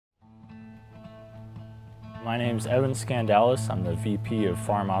My name's Evan Scandalis. I'm the VP of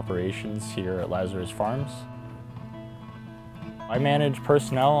Farm Operations here at Lazarus Farms. I manage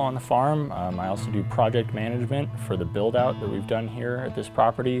personnel on the farm. I also do project management for the build-out that we've done here at this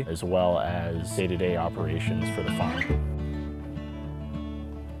property, as well as day-to-day operations for the farm.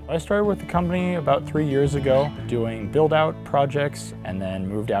 I started with the company about 3 years ago doing build-out projects, and then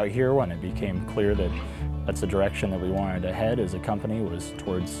moved out here when it became clear that that's the direction that we wanted to head as a company, was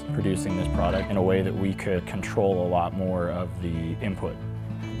towards producing this product in a way that we could control a lot more of the input.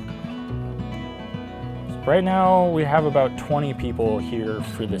 Right now we have about 20 people here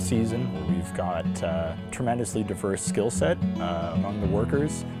for the season. We've got a tremendously diverse skill set among the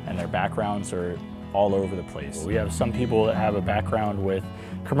workers, and their backgrounds are all over the place. We have some people that have a background with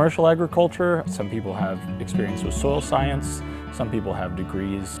commercial agriculture, some people have experience with soil science, some people have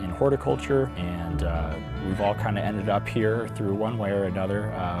degrees in horticulture, and we've all kind of ended up here through one way or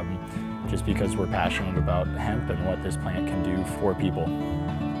another just because we're passionate about hemp and what this plant can do for people.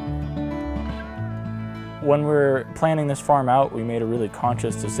 When we're planning this farm out, we made a really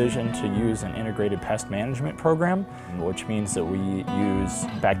conscious decision to use an integrated pest management program, which means that we use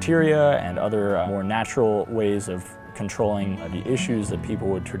bacteria and other more natural ways of controlling the issues that people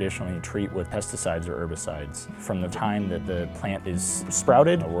would traditionally treat with pesticides or herbicides. From the time that the plant is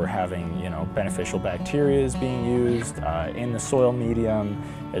sprouted, we're having beneficial bacteria being used in the soil medium,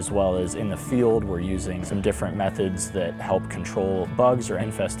 as well as in the field. We're using some different methods that help control bugs or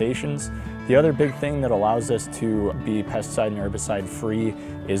infestations. The other big thing that allows us to be pesticide and herbicide free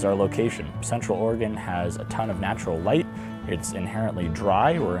is our location. Central Oregon has a ton of natural light. It's inherently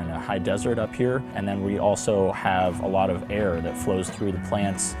dry. We're in a high desert up here, and then we also have a lot of air that flows through the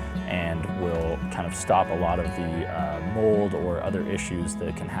plants and will kind of stop a lot of the mold or other issues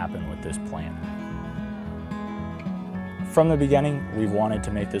that can happen with this plant. From the beginning, we wanted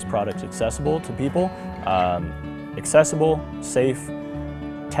to make this product accessible to people. Accessible, safe,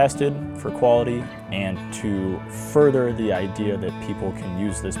 tested for quality, and to further the idea that people can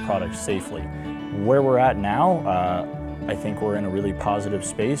use this product safely. Where we're at now, I think we're in a really positive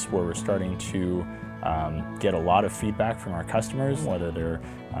space where we're starting to get a lot of feedback from our customers, whether they're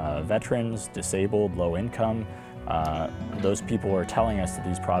veterans, disabled, low income. Those people are telling us that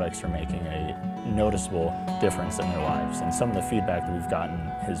these products are making a noticeable difference in their lives. And some of the feedback that we've gotten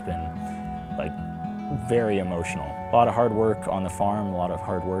has been very emotional. A lot of hard work on the farm, a lot of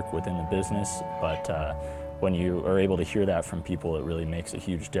hard work within the business, but when you are able to hear that from people, it really makes a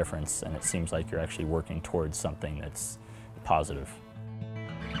huge difference, and it seems like you're actually working towards something that's positive.